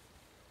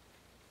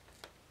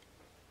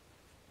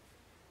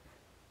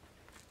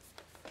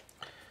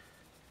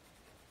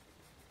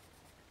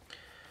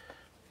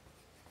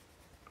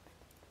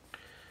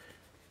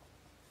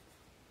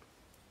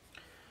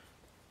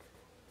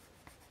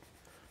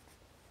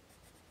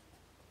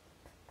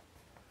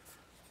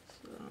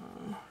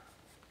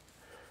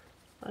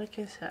 Like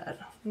I said,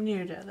 I'm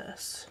new to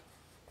this.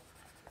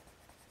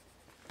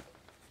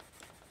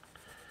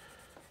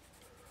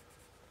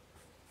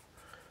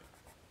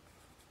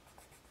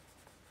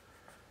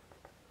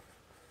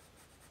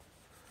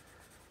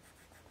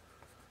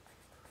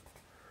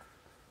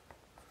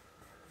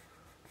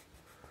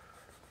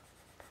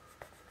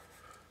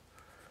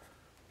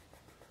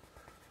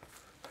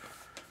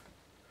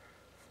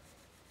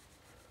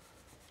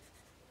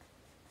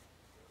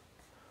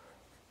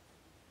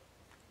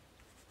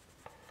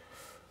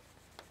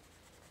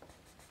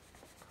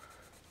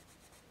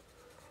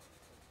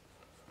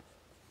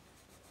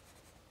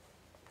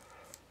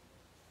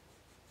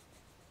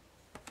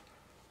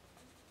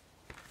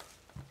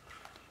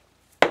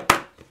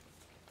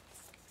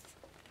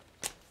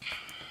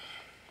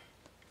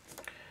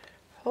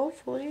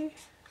 Hopefully,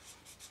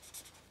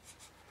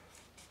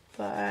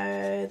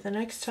 by the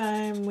next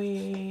time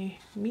we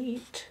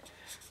meet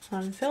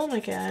on film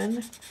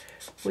again,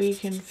 we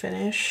can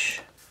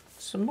finish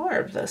some more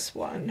of this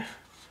one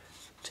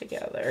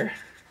together.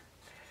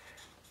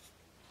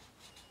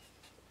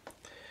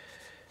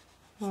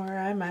 Or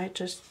I might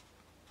just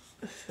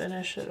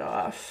finish it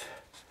off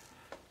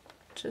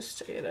just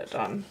to get it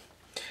done.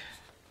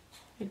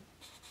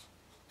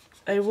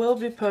 I will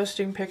be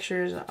posting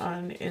pictures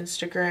on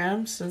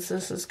Instagram since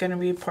this is going to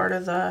be part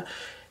of the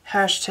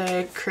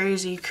hashtag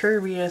Crazy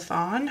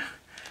Kirby-a-thon.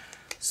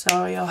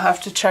 So you'll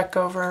have to check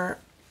over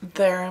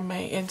there on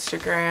my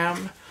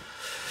Instagram.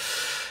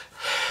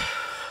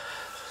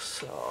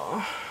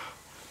 So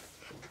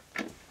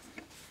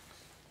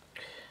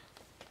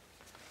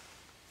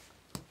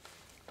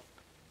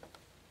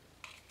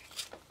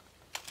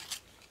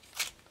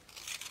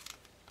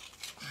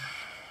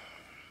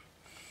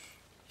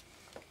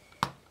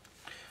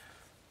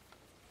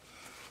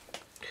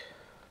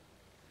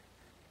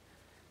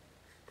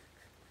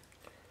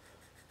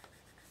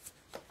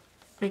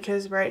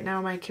because right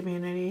now my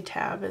community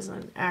tab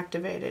isn't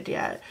activated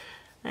yet.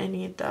 I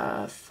need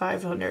the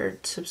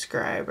 500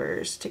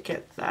 subscribers to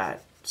get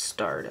that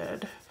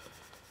started.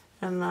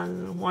 And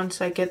then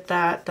once I get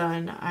that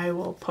done, I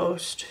will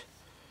post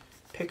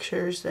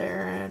pictures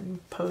there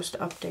and post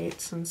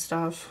updates and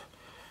stuff.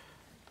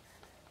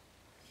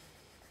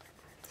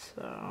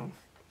 So,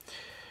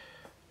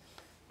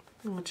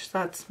 which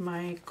that's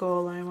my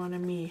goal I want to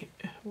meet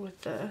with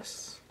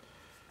this.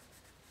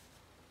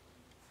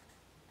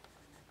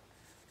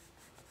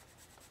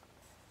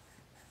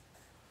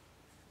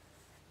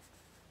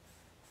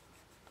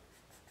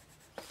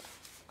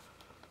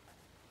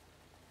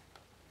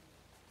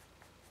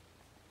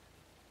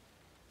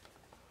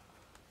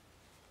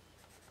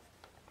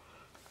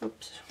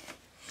 Oops.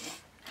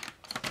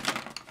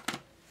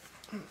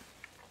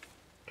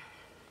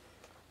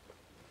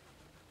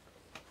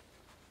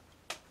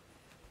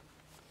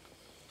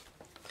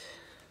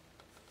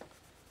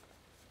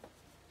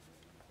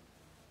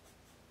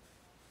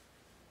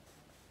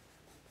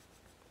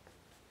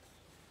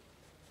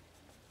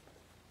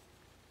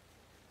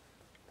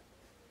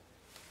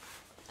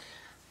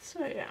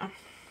 So yeah.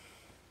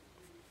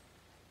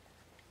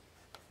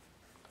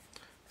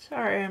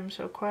 Sorry I'm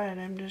so quiet.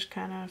 I'm just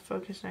kind of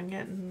focused on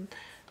getting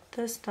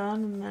this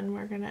done, and then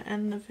we're going to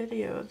end the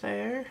video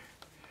there.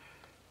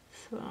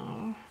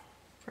 So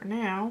for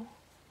now,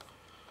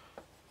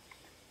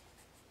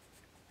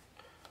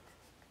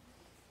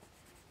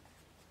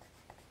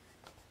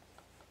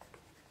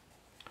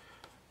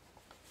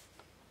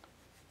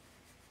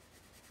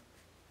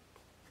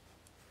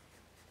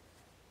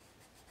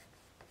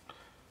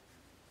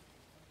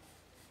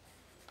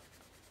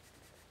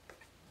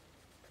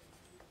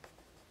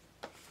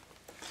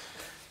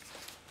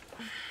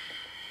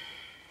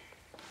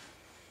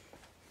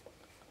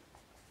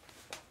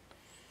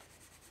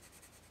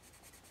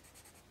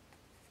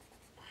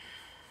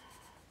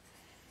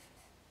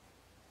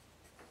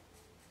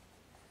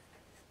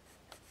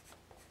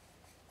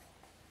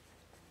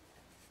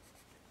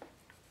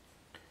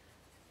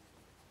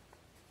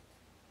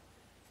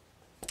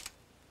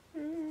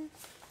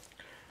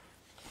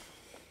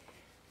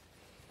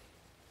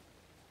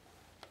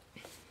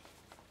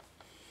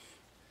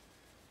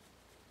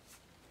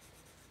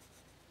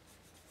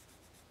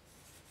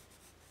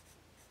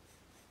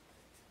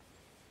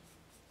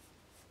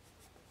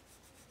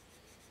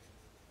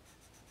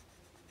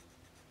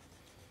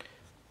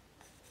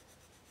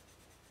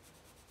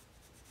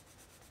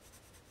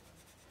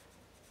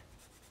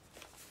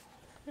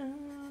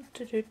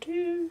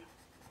 do-do-do.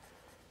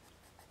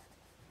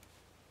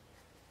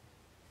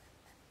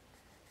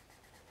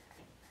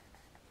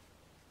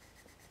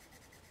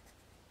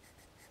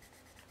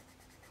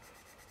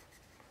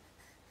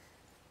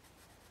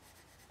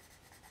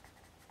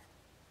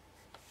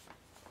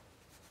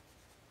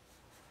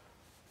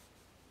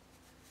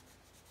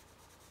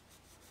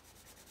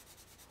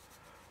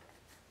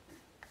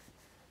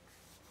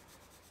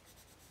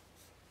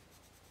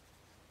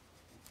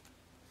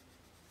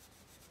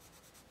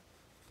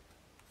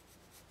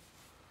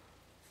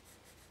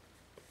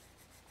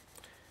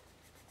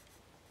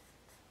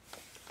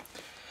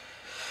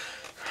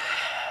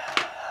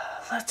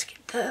 Let's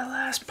get the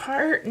last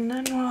part and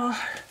then we'll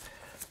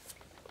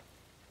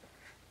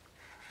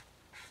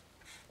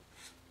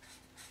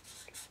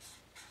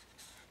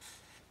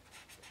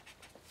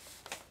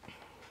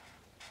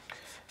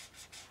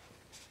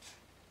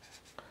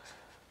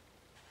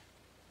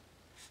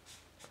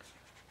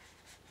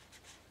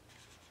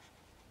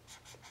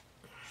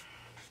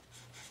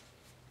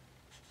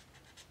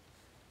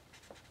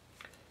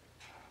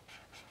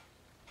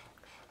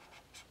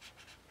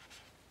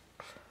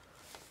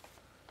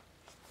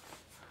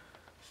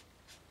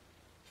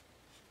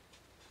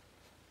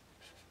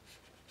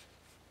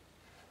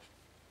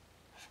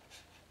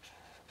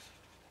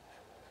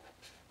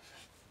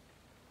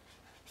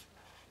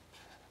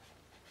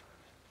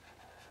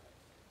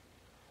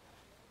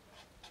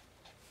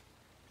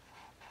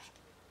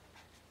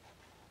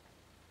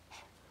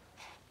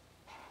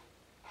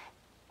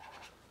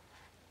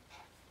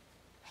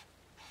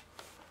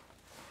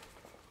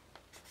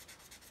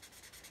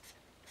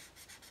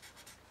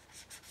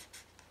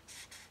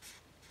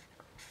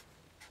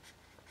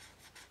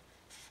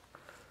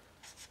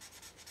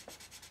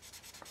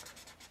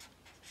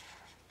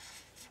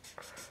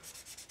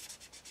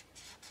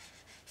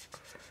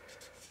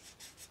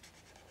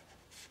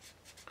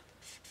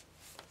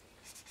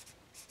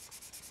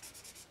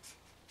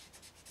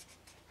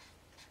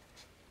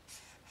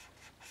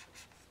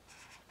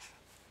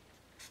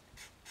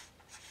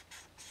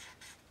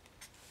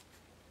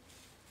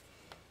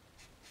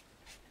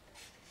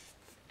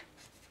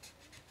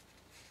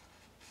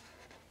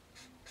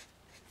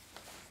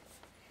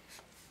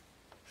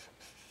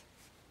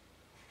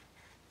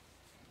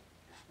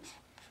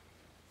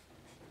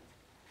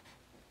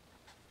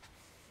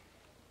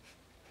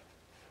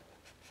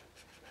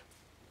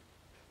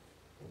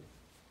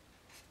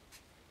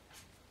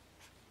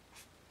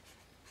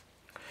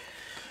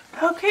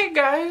okay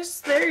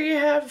guys, there you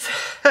have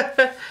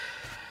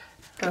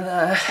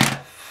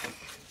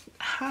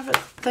have it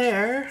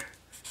there.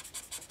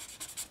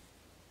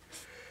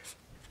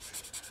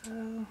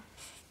 So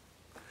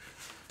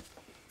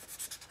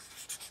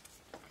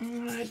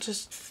I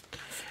just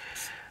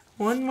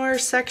one more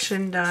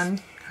section done.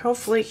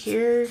 Hopefully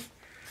here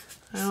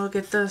I will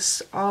get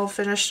this all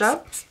finished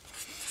up.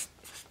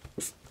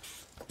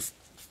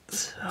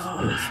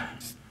 So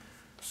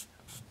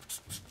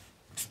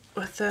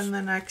within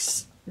the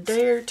next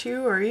day or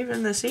two, or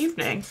even this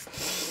evening.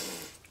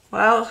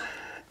 Well,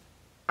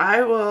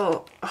 I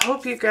will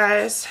hope you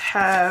guys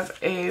have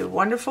a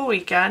wonderful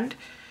weekend,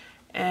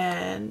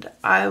 and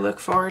I look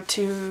forward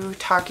to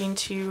talking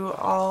to you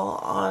all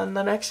on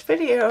the next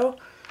video.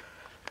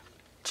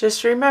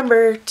 Just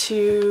remember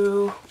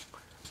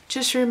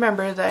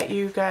that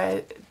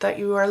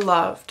you are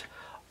loved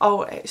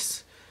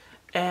always,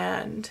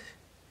 and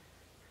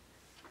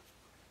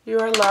you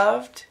are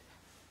loved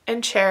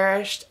and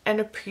cherished and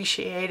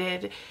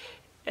appreciated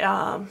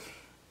by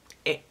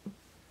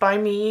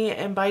me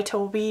and by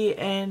Toby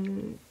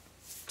and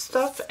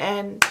stuff.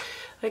 And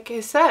like I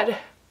said,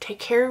 take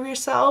care of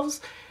yourselves,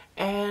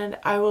 and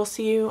I will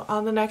see you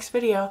on the next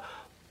video.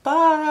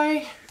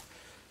 Bye!